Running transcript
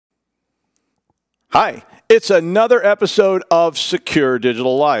Hi, it's another episode of Secure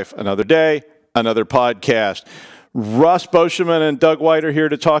Digital Life. Another day, another podcast. Russ Boscheman and Doug White are here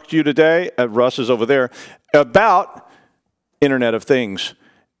to talk to you today. Russ is over there about Internet of Things.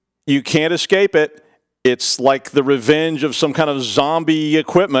 You can't escape it. It's like the revenge of some kind of zombie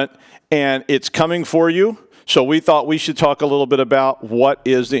equipment, and it's coming for you. So we thought we should talk a little bit about what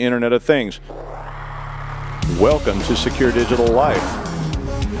is the Internet of Things. Welcome to Secure Digital Life.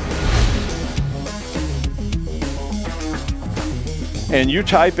 And you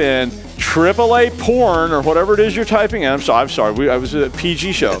type in AAA porn or whatever it is you're typing in. I'm sorry. I was at a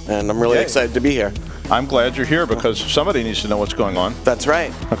PG show. And I'm really excited to be here. I'm glad you're here because somebody needs to know what's going on. That's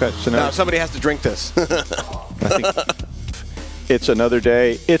right. Okay, so now somebody has to drink this. I think it's another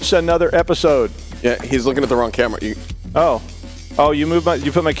day. It's another episode. Yeah, he's looking at the wrong camera. You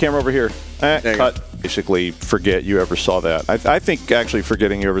put my camera over here. Cut. Basically, forget you ever saw that. I think actually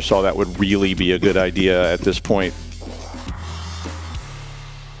forgetting you ever saw that would really be a good idea at this point.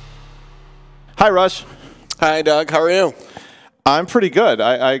 Hi, Russ. Hi, Doug. How are you? I'm pretty good.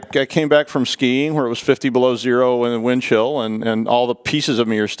 I came back from skiing where it was 50 below zero in the wind chill, and all the pieces of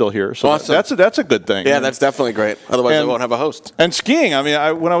me are still here. So awesome. That's a good thing. Yeah, that's definitely great. Otherwise, I won't have a host. And skiing. I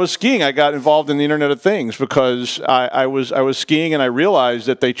mean, when I was skiing, I got involved in the Internet of Things because I was skiing and I realized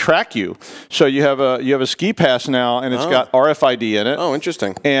that they track you. So you have a ski pass now, and it's got RFID in it. Oh,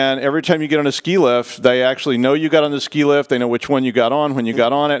 interesting. And every time you get on a ski lift, they actually know you got on the ski lift. They know which one you got on, when you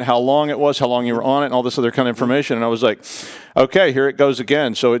got on it, how long it was, how long you were on it, and all this other kind of information. And I was like, okay, here it goes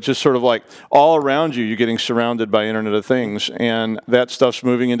again. So it's just sort of like all around you, you're getting surrounded by Internet of Things, and that stuff's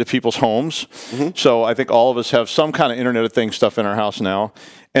moving into people's homes. So I think all of us have some kind of Internet of Things stuff in our house now,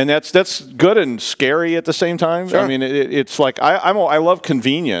 and that's good and scary at the same time. Sure. I mean, it's like I love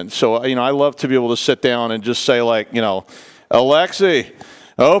convenience. So I love to be able to sit down and just say Alexi,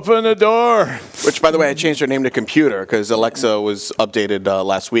 open the door. Which, by the way, I changed her name to Computer because Alexa was updated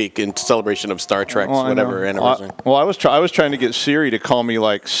last week in celebration of Star Trek's anniversary. I was trying to get Siri to call me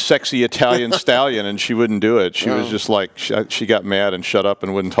like sexy Italian stallion, and she wouldn't do it. She was just like, she got mad and shut up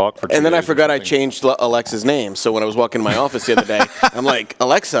and wouldn't talk for 2 days. And then I forgot I changed Alexa's name. So when I was walking in my office the other day, I'm like,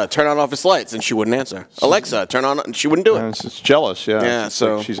 Alexa, turn on office lights, and she wouldn't answer. Alexa, turn on, and she wouldn't do it. It's jealous, yeah. Yeah,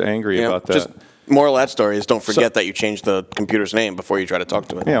 so like she's angry about that. Moral of that story is don't forget that you changed the computer's name before you try to talk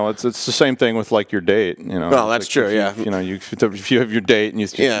to it. Yeah, well, it's the same thing with like your date. Well, that's true. If you have your date and you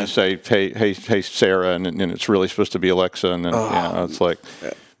say, hey, Sarah, and it's really supposed to be Alexa, and then it's like.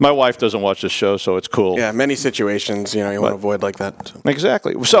 Yeah. My wife doesn't watch this show, so it's cool. Yeah, many situations you want to avoid like that. So.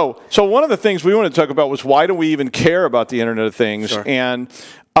 Exactly. So one of the things we wanted to talk about was why do we even care about the Internet of Things? Sure. And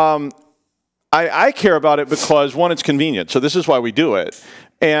I care about it because, one, it's convenient. So this is why we do it.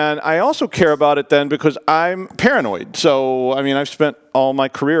 And I also care about it then because I'm paranoid. So, I mean, I've spent all my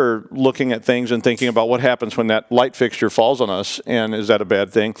career looking at things and thinking about what happens when that light fixture falls on us, and is that a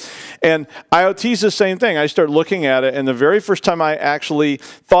bad thing? And IoT is the same thing. I started looking at it, and the very first time I actually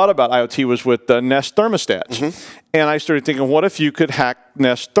thought about IoT was with the Nest thermostats. And I started thinking, what if you could hack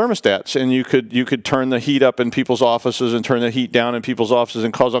Nest thermostats, and you could turn the heat up in people's offices and turn the heat down in people's offices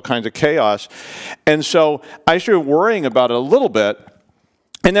and cause all kinds of chaos. And so I started worrying about it a little bit.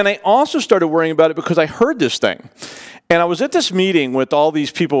 And then I also started worrying about it because I heard this thing. And I was at this meeting with all these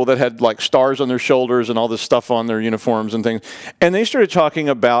people that had like stars on their shoulders and all this stuff on their uniforms and things. And they started talking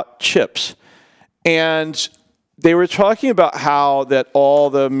about chips. And they were talking about how that all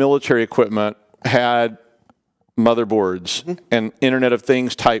the military equipment had motherboards and Internet of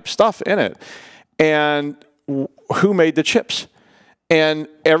Things type stuff in it. And who made the chips? And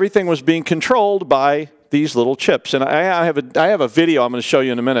everything was being controlled by these little chips. And I have a video I'm going to show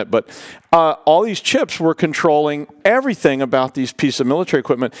you in a minute, but all these chips were controlling everything about these pieces of military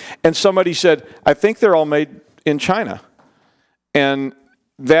equipment. And somebody said, I think they're all made in China. And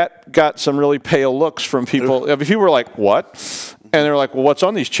that got some really pale looks from people. I mean, people were like, what? And they were like, well, what's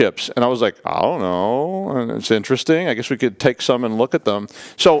on these chips? And I was like, I don't know. And it's interesting. I guess we could take some and look at them.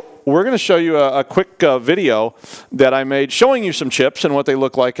 So we're going to show you a quick video that I made showing you some chips and what they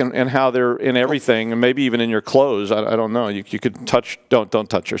look like and how they're in everything, and maybe even in your clothes. I don't know. You could touch. Don't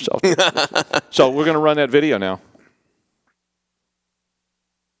touch yourself. So we're going to run that video now.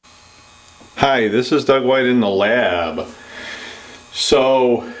 Hi, this is Doug White in the lab.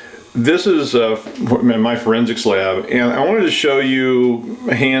 So this is my forensics lab, and I wanted to show you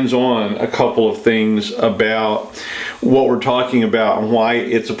hands-on a couple of things about what we're talking about and why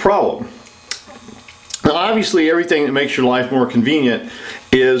it's a problem. Now, obviously, everything that makes your life more convenient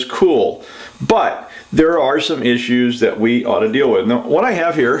is cool, but there are some issues that we ought to deal with. Now, what I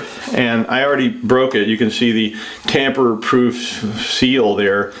have here, and I already broke it, you can see the tamper-proof seal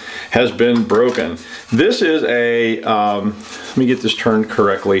there has been broken. This is a, let me get this turned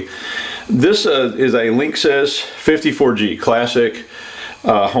correctly. This is a Linksys 54G classic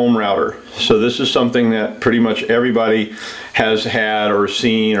home router. So this is something that pretty much everybody has had or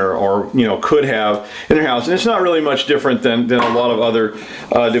seen or you know, could have in their house. And it's not really much different than a lot of other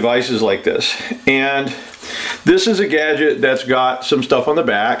devices like this. And this is a gadget that's got some stuff on the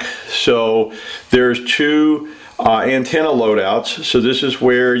back. So there's two antenna loadouts. So this is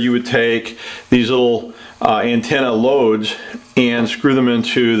where you would take these little antenna loads and screw them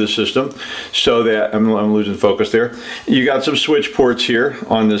into the system, so that I'm losing focus there. You got some switch ports here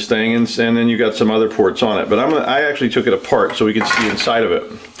on this thing, and then you got some other ports on it. But I actually took it apart so we can see inside of it.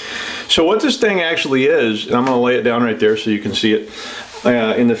 So what this thing actually is, and I'm going to lay it down right there so you can see it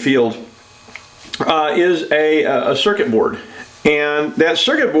in the field, is a circuit board, and that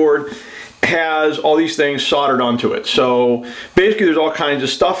circuit board has all these things soldered onto it. So basically there's all kinds of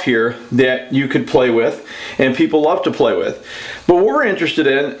stuff here that you could play with and people love to play with. But what we're interested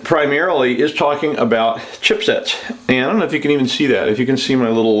in primarily is talking about chipsets. And I don't know if you can even see that. If you can see my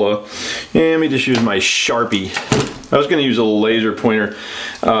little, let me just use my Sharpie. I was going to use a little laser pointer.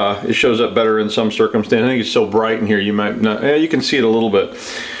 It shows up better in some circumstances. I think it's so bright in here you might not, you can see it a little bit.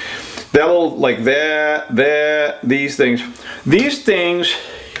 That little, like that, these things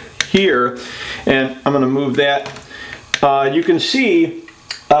here, and I'm going to move that. You can see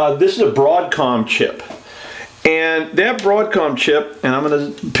this is a Broadcom chip, and that Broadcom chip, and I'm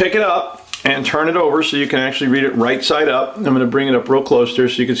going to pick it up and turn it over so you can actually read it right side up. I'm going to bring it up real close there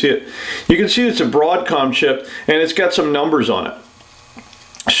so you can see it. You can see it's a Broadcom chip, and it's got some numbers on it.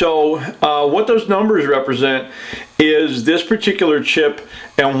 So what those numbers represent is this particular chip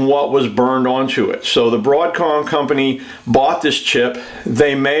and what was burned onto it. So the Broadcom company bought this chip.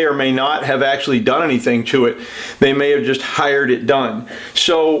 They may or may not have actually done anything to it. They may have just hired it done.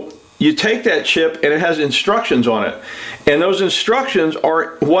 So you take that chip and it has instructions on it. And those instructions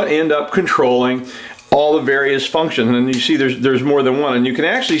are what end up controlling all the various functions. And you see there's more than one. And you can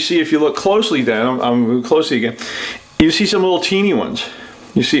actually see, if you look closely then, I'm closely again, you see some little teeny ones.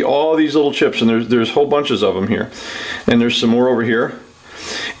 You see all these little chips, and there's whole bunches of them here. And there's some more over here.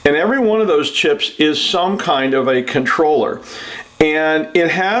 And every one of those chips is some kind of a controller. And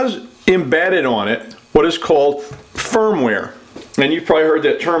it has embedded on it what is called firmware. And you've probably heard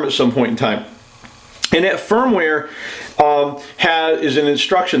that term at some point in time. And that firmware is an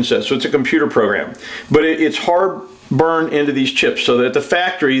instruction set, so it's a computer program. But it's hard burned into these chips, so that at the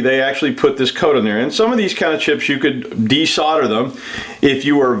factory they actually put this code in there. And some of these kind of chips you could desolder them if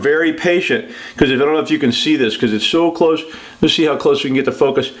you were very patient, because I don't know if you can see this because it's so close. Let's see how close we can get to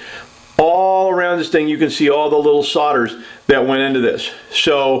focus. All around this thing you can see all the little solders that went into this.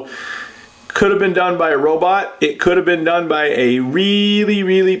 So could have been done by a robot. It could have been done by a really,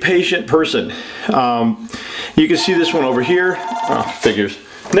 really patient person. You can see this one over here. Oh, figures.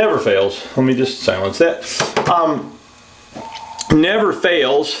 Never fails. Let me just silence that. Never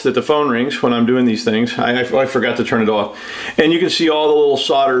fails that the phone rings when I'm doing these things. I forgot to turn it off. And you can see all the little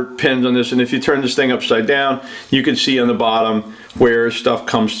solder pins on this, and if you turn this thing upside down, you can see on the bottom where stuff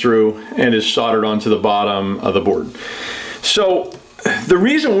comes through and is soldered onto the bottom of the board. So the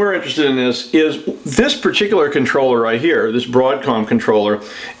reason we're interested in this is this particular controller right here, this Broadcom controller,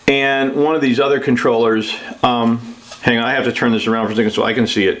 and one of these other controllers. Hang on, I have to turn this around for a second so I can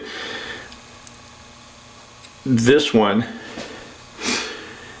see it. This one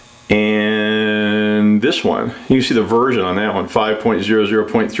and this one. You can see the version on that one,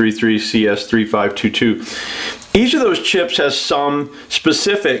 5.00.33CS3522. Each of those chips has some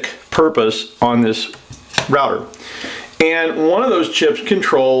specific purpose on this router. And one of those chips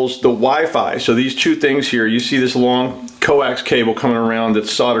controls the Wi-Fi. So these two things here, you see this long coax cable coming around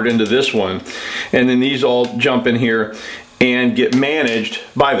that's soldered into this one. And then these all jump in here and get managed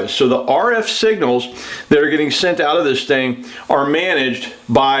by this. So the RF signals that are getting sent out of this thing are managed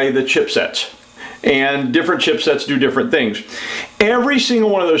by the chipsets. And different chipsets do different things. Every single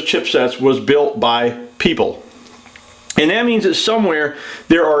one of those chipsets was built by people. And that means that somewhere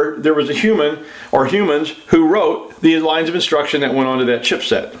there was a human or humans who wrote the lines of instruction that went onto that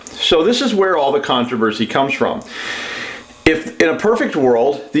chipset. So this is where all the controversy comes from. If in a perfect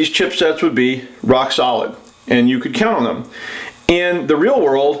world, these chipsets would be rock solid and you could count on them. In the real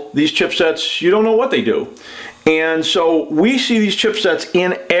world, these chipsets, you don't know what they do. And so we see these chipsets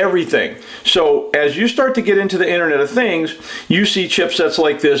in everything. So as you start to get into the Internet of Things, you see chipsets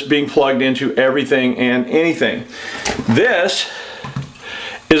like this being plugged into everything and anything. This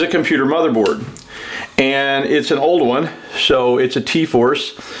is a computer motherboard. and it's an old one, so it's a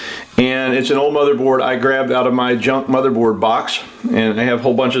T-Force, and it's an old motherboard I grabbed out of my junk motherboard box, and I have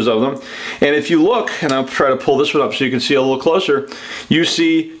whole bunches of them. And if you look, and I'll try to pull this one up so you can see a little closer, you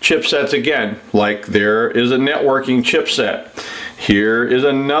see chipsets again. Like there is a networking chipset. Here is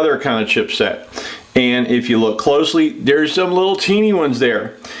another kind of chipset. And if you look closely, there's some little teeny ones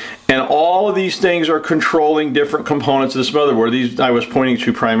there. And all of these things are controlling different components of this motherboard. These I was pointing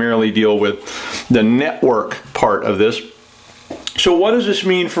to primarily deal with the network part of this. So what does this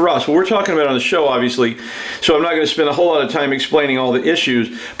mean for us? Well, we're talking about it on the show, obviously, so I'm not going to spend a whole lot of time explaining all the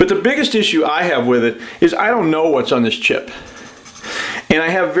issues. But the biggest issue I have with it is I don't know what's on this chip. And I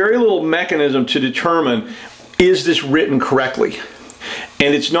have very little mechanism to determine, is this written correctly?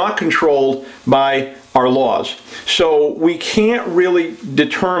 And it's not controlled by our laws. So we can't really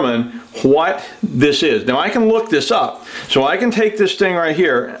determine what this is. Now I can look this up. So I can take this thing right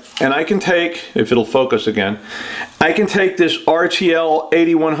here, and I can take, if it'll focus again, I can take this RTL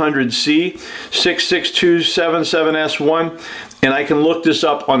 8100C 66277S1, and I can look this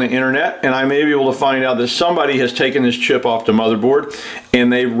up on the internet, and I may be able to find out that somebody has taken this chip off the motherboard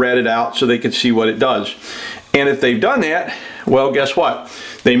and they've read it out so they can see what it does. And if they've done that, well, guess what?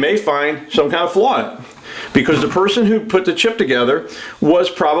 They may find some kind of flaw in it, because the person who put the chip together was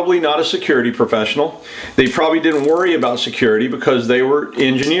probably not a security professional. They probably didn't worry about security because they were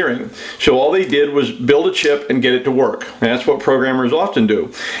engineering. So all they did was build a chip and get it to work. And that's what programmers often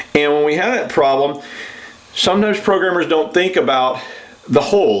do. And when we have that problem, sometimes programmers don't think about the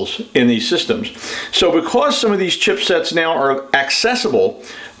holes in these systems. So because some of these chipsets now are accessible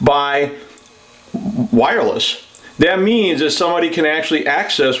by wireless, that means that somebody can actually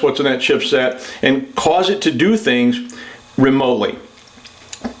access what's in that chipset and cause it to do things remotely.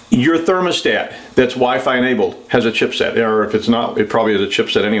 Your thermostat that's Wi-Fi enabled has a chipset, or if it's not, it probably has a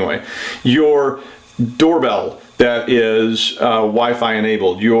chipset anyway. Your doorbell that is Wi-Fi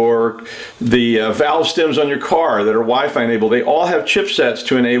enabled. The valve stems on your car that are Wi-Fi enabled, they all have chipsets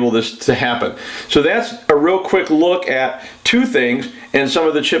to enable this to happen. So that's a real quick look at two things and some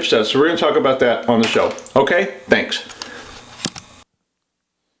of the chipsets. So we're going to talk about that on the show. Okay, thanks.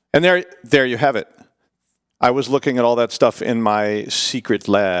 And there you have it. I was looking at all that stuff in my secret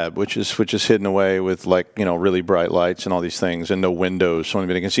lab, which is hidden away with, like, you know, really bright lights and all these things, and no windows so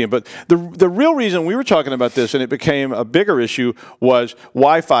anybody can see it. But the real reason we were talking about this, and it became a bigger issue, was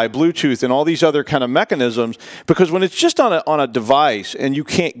Wi-Fi, Bluetooth, and all these other kind of mechanisms. Because when it's just on a device and you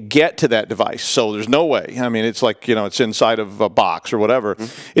can't get to that device, so there's no way. I mean, it's like, you know, it's inside of a box or whatever.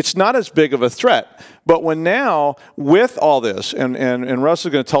 Mm-hmm. It's not as big of a threat. But when now, with all this, and Russ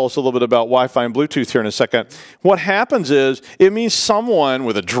is going to tell us a little bit about Wi-Fi and Bluetooth here in a second, what happens is it means someone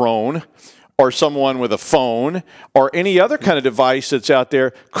with a drone or someone with a phone or any other kind of device that's out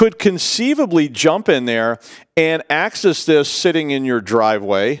there could conceivably jump in there and access this sitting in your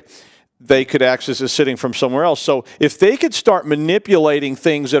driveway. They could access it sitting from somewhere else. So if they could start manipulating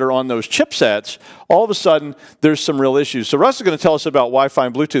things that are on those chipsets, all of a sudden there's some real issues. So Russ is going to tell us about Wi-Fi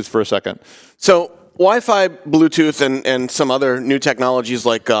and Bluetooth for a second. So Wi-Fi, Bluetooth, and some other new technologies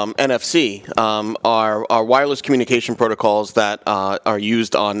like NFC are wireless communication protocols that are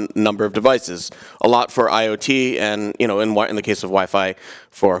used on a number of devices. A lot for IoT, and, you know, in the case of Wi-Fi,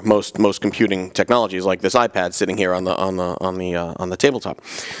 for most computing technologies, like this iPad sitting here on the tabletop.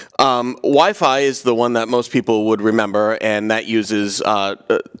 Wi-Fi is the one that most people would remember, and that uses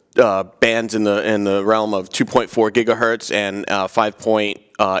bands in the realm of 2.4 gigahertz and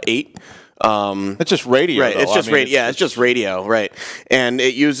 5.8. It's just radio, right? Though. It's just radio. Yeah, it's just radio, right? And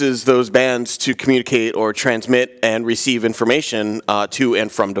it uses those bands to communicate or transmit and receive information to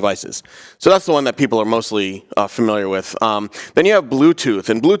and from devices. So that's the one that people are mostly familiar with. Then you have Bluetooth,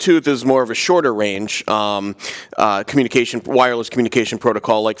 and Bluetooth is more of a shorter range wireless communication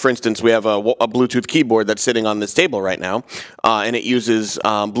protocol. Like, for instance, we have a Bluetooth keyboard that's sitting on this table right now, and it uses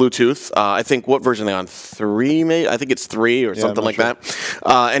Bluetooth. I think, what version are they on? 3, maybe? I think it's 3 or something like that.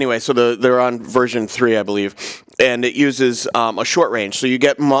 Anyway, so they're on version 3, I believe, and it uses a short range. So you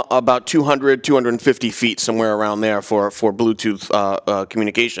get about 250 feet, somewhere around there, for Bluetooth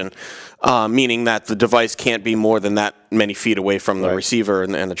communication, meaning that the device can't be more than that many feet away from the receiver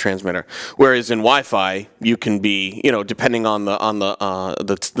and the transmitter. Whereas in Wi-Fi, you can be, you know, depending on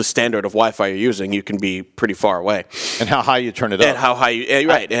the standard of Wi-Fi you're using, you can be pretty far away. And how high you turn it up. And how high you,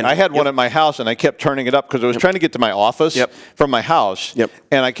 right. And I had one at my house, and I kept turning it up because I was trying to get to my office from my house,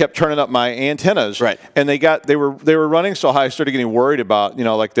 and I kept turning up my antennas, and they were were running so high, I started getting worried about,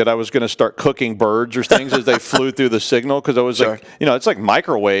 like that I was going to start cooking birds or things as they flew through the signal, because I was like, it's like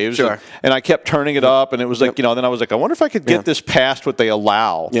microwaves, and I kept turning it up, and it was like, then I was like, I wonder if I could get this past what they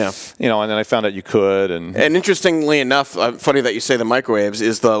allow, and then I found out you could, and interestingly enough, funny that you say the microwaves,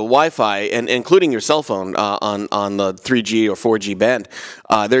 is the Wi-Fi, and including your cell phone on the 3G or 4G band,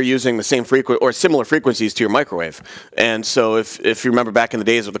 they're using the same or similar frequencies to your microwave, and so if you remember back in the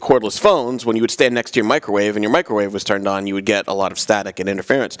days of the cordless phones, when you would stand next to your microwave and your microwave was turned on, you would get a lot of static and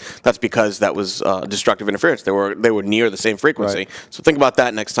interference. That's because that was destructive interference. They were near the same frequency. So think about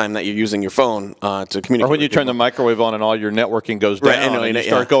that next time that you're using your phone to communicate. Or when you turn the microwave on and all your networking goes down, and you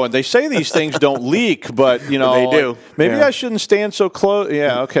start going. They say these things don't leak, but they do. Maybe I shouldn't stand so close.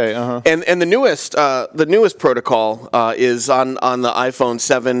 Yeah. Okay. And the newest protocol is on the iPhone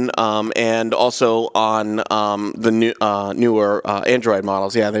 7 and also on the newer Android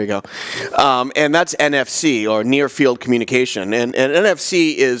models. Yeah, there you go. And that's NFC, or near field communication. And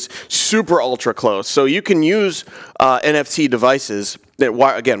NFC is super ultra close. So you can use NFC devices,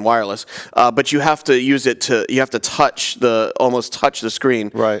 again, wireless, but you have to use it you have to almost touch the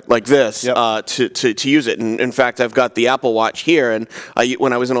screen like this to use it. And in fact, I've got the Apple Watch here, and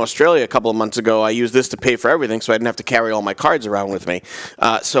when I was in Australia a couple of months ago, I used this to pay for everything, so I didn't have to carry all my cards around with me.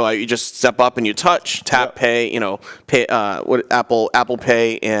 So you just step up and you touch, tap, pay, pay, Apple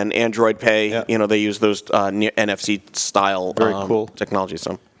Pay and Android Pay, they use those NFC style cool technology.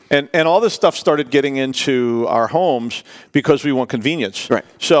 So. And all this stuff started getting into our homes because we want convenience. Right.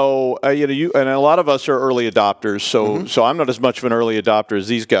 So and a lot of us are early adopters. So I'm not as much of an early adopter as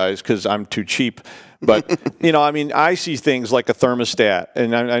these guys because I'm too cheap. But I see things like a thermostat,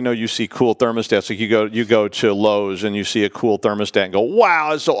 and I know you see cool thermostats. Like you go to Lowe's and you see a cool thermostat and go,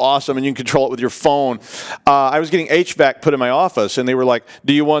 "Wow, it's so awesome!" And you can control it with your phone. I was getting HVAC put in my office, and they were like,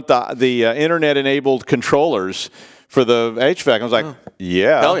 "Do you want the internet-enabled controllers for the HVAC?" I was like,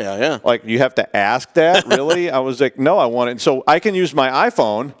 yeah. Hell yeah, yeah. Like, you have to ask that, really? I was like, no, I want it. And so I can use my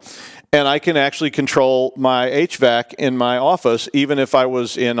iPhone, and I can actually control my HVAC in my office, even if I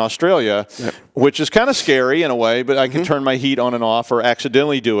was in Australia, which is kind of scary in a way, but I can turn my heat on and off, or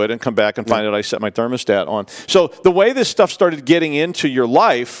accidentally do it and come back and find out I set my thermostat on. So the way this stuff started getting into your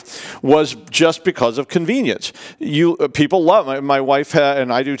life was just because of convenience. People love it. My wife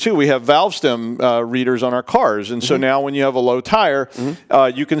and I do too. We have valve stem readers on our cars, and so now when you have a low tire,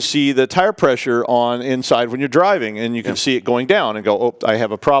 you can see the tire pressure on inside when you're driving, and you can see it going down and go, "Oh, I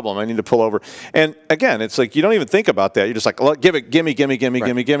have a problem. I need to pull over." And again, it's like you don't even think about that. You're just like, "Well,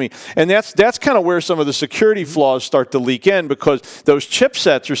 gimme," and that's kind of where some of the security flaws start to leak in, because those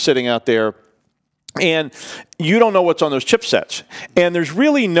chipsets are sitting out there, and you don't know what's on those chipsets. And there's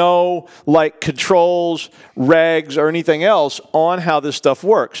really no controls, regs, or anything else on how this stuff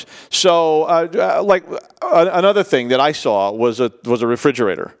works. So another thing that I saw was a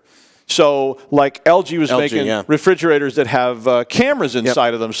refrigerator. So, LG was making refrigerators that have cameras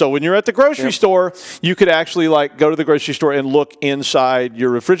inside of them. So when you're at the grocery store, you could actually go to the grocery store and look inside your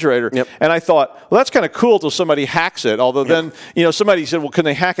refrigerator. And I thought, well, that's kind of cool till somebody hacks it. Although then, somebody said, well, can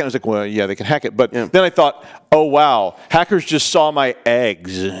they hack it? And I was like, well, yeah, they can hack it. But then I thought, oh, wow, hackers just saw my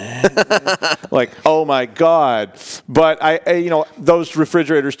eggs. Oh my God. But those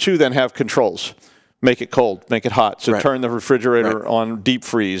refrigerators too then have controls. Make it cold, make it hot. So turn the refrigerator on deep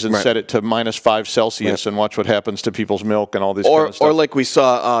freeze and set it to -5 Celsius and watch what happens to people's milk and all this kind of stuff. Or like we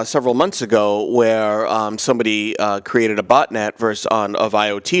saw several months ago, where somebody created a botnet of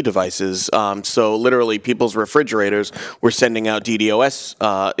IoT devices. So literally, people's refrigerators were sending out DDoS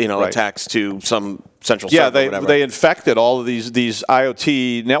attacks to some central server, whatever. They infected all of these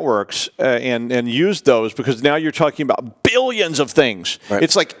IoT networks and used those, because now you're talking about billions of things.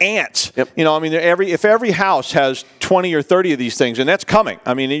 It's like ants. If every house has 20 or 30 of these things, and that's coming.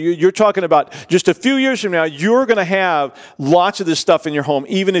 I mean, you're talking about just a few years from now, you're going to have lots of this stuff in your home,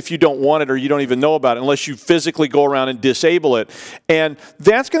 even if you don't want it or you don't even know about it, unless you physically go around and disable it. And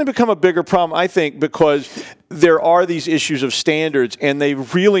that's going to become a bigger problem, I think, because there are these issues of standards, and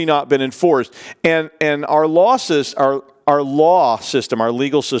they've really not been enforced. And our law system, our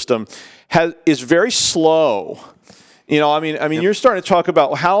legal system, is very slow. You're starting to talk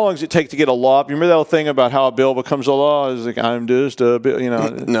about how long does it take to get a law. You remember that whole thing about how a bill becomes a law? It's like, I'm just a bill,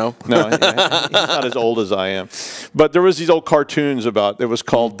 No. He's not as old as I am. But there was these old cartoons about, it was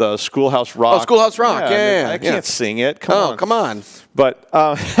called Schoolhouse Rock. Oh, Schoolhouse Rock, I can't sing it. Come on. But...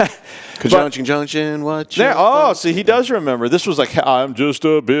 Conjunction, what you see, he does remember. This was like, I'm just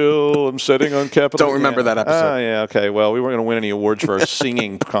a bill, I'm sitting on Capitol. Don't remember that episode. Yeah, okay. Well, we weren't going to win any awards for our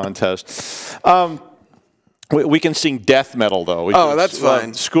singing contest. We can sing death metal though. That's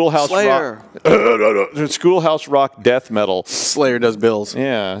fine. Schoolhouse Slayer. Rock. Schoolhouse Rock death metal. Slayer does bills.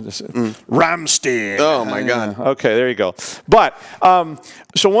 Yeah. Rammstein. Oh my God. Okay, there you go. But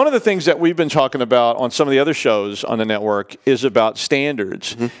so one of the things that we've been talking about on some of the other shows on the network is about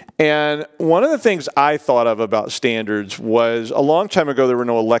standards. And one of the things I thought of about standards was a long time ago there were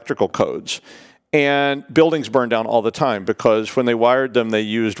no electrical codes. And buildings burned down all the time because when they wired them, they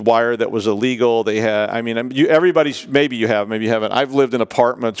used wire that was illegal. They had, I mean, everybody's, maybe you have, maybe you haven't. I've lived in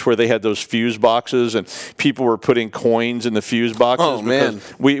apartments where they had those fuse boxes and people were putting coins in the fuse boxes. Oh, man.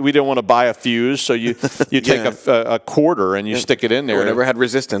 We didn't want to buy a fuse, so you take a quarter and you stick it in there. It never had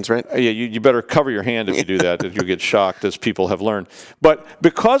resistance, right? Yeah, you better cover your hand if you do that, if you get shocked, as people have learned. But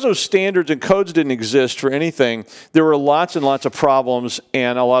because those standards and codes didn't exist for anything, there were lots and lots of problems,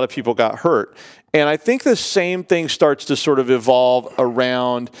 and a lot of people got hurt. And I think the same thing starts to sort of evolve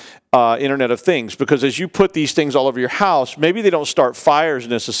around Internet of Things, because as you put these things all over your house, maybe they don't start fires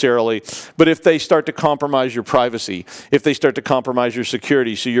necessarily, but if they start to compromise your privacy, if they start to compromise your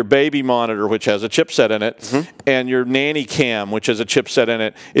security, so your baby monitor, which has a chipset in it, and your nanny cam, which has a chipset in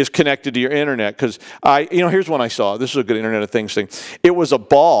it, is connected to your internet. Because here's one I saw. This is a good Internet of Things thing. It was a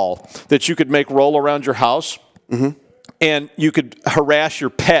ball that you could make roll around your house. And you could harass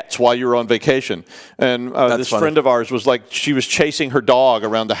your pets while you were on vacation. And this friend of ours was like, she was chasing her dog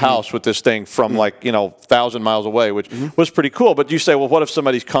around the house with this thing from 1,000 miles away, which was pretty cool. But you say, well, what if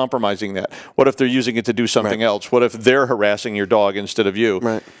somebody's compromising that? What if they're using it to do something else? What if they're harassing your dog instead of you?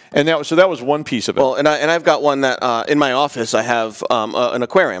 Right. And that was one piece of it. Well, and I've got one that in my office I have an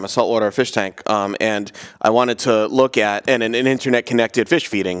aquarium, a saltwater fish tank, and I wanted to look at an internet-connected fish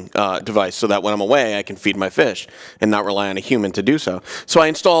feeding device so that when I'm away I can feed my fish and not rely on a human to do so. So I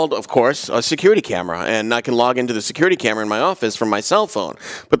installed, of course, a security camera, and I can log into the security camera in my office from my cell phone.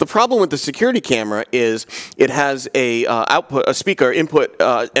 But the problem with the security camera is it has a speaker input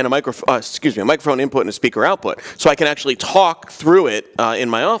and a microphone input and a speaker output, so I can actually talk through it in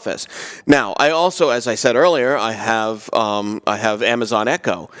my office. Now, I also, as I said earlier, I have Amazon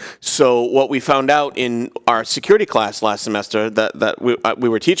Echo. So what we found out in our security class last semester that we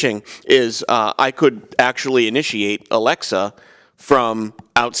were teaching is I could actually initiate Alexa from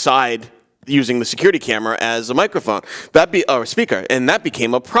outside using the security camera as a microphone, or a speaker, and that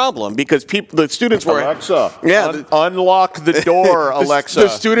became a problem because the students were Alexa, unlock the door, Alexa. The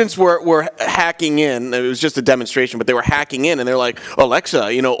students were hacking in. It was just a demonstration, but they were hacking in, and they're like,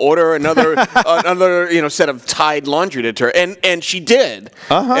 Alexa, order another another set of Tide laundry detergent, and she did,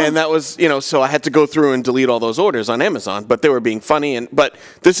 and that was so I had to go through and delete all those orders on Amazon, but they were being funny, but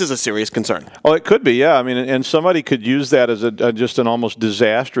this is a serious concern. Well, it could be, yeah. I mean, and somebody could use that as just an almost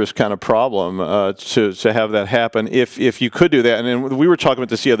disastrous kind of problem. To have that happen if you could do that. And then we were talking about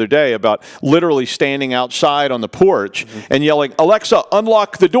this the other day about literally standing outside on the porch and yelling, Alexa,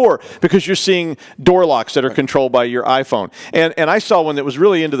 unlock the door, because you're seeing door locks that are controlled by your iPhone. And I saw one that was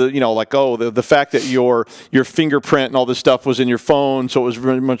really into the fact that your fingerprint and all this stuff was in your phone, so it was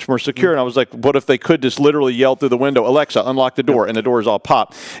very much more secure. And I was like, what if they could just literally yell through the window, Alexa, unlock the door, and the doors all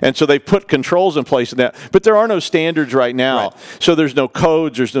pop. And so they put controls in place in that. But there are no standards right now. So there's no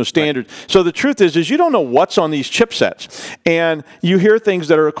codes, there's no standards. So the truth is you don't know what's on these chipsets. And you hear things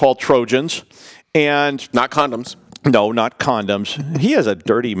that are called Trojans. And not condoms. No, not condoms. He has a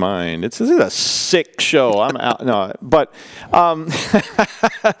dirty mind. This is a sick show. I'm out. No, but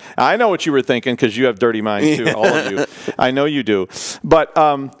I know what you were thinking because you have dirty minds too, all of you. I know you do. But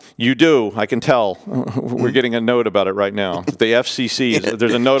you do. I can tell. We're getting a note about it right now. The FCC,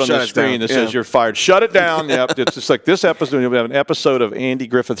 there's a note on the screen that says you're fired. Shut it down. Yep. It's just like this episode. You'll have an episode of Andy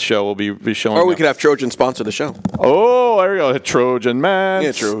Griffith's show. We'll be showing. Or we could have Trojan sponsor the show. Oh, there we go. Trojan man.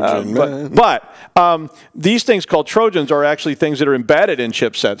 Yeah, Trojan man. But these things called Trojans are actually things that are embedded in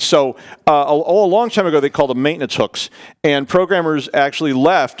chipsets. So a long time ago, they called them maintenance hooks. And programmers actually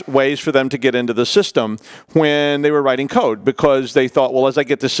left ways for them to get into the system when they were writing code, because they thought, well, as I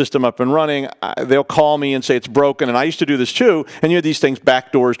get this system up and running, they'll call me and say it's broken. And I used to do this too. And you had these things,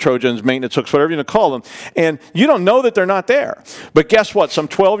 backdoors, Trojans, maintenance hooks, whatever you want to call them. And you don't know that they're not there. But guess what? Some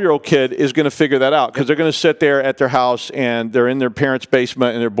 12-year-old kid is going to figure that out, because they're going to sit there at their house and they're in their parents'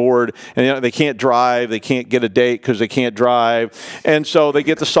 basement and they're bored, and they can't drive, they can't get a date because they can't drive. And so they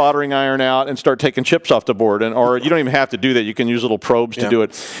get the soldering iron out and start taking chips off the board. Or you don't even have to do that. You can use little probes to do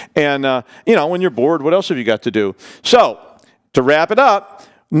it. And, when you're bored, what else have you got to do? So to wrap it up,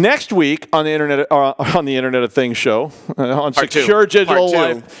 Next week on the Internet of Things show, on Part Secure two. Digital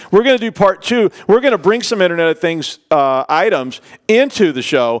Part Life, we're going to do part 2. We're going to bring some Internet of Things items into the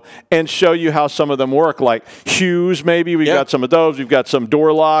show and show you how some of them work, like Hughes maybe. We've got some of those. We've got some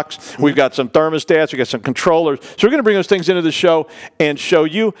door locks. We've got some thermostats. We've got some controllers. So we're going to bring those things into the show and show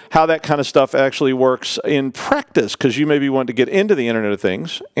you how that kind of stuff actually works in practice, because you maybe want to get into the Internet of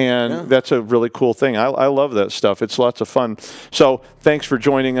Things, and that's a really cool thing. I love that stuff. It's lots of fun. So thanks for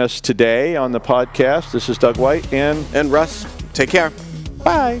joining us today on the podcast. This is Doug White and Russ. Take care.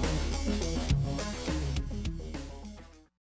 Bye.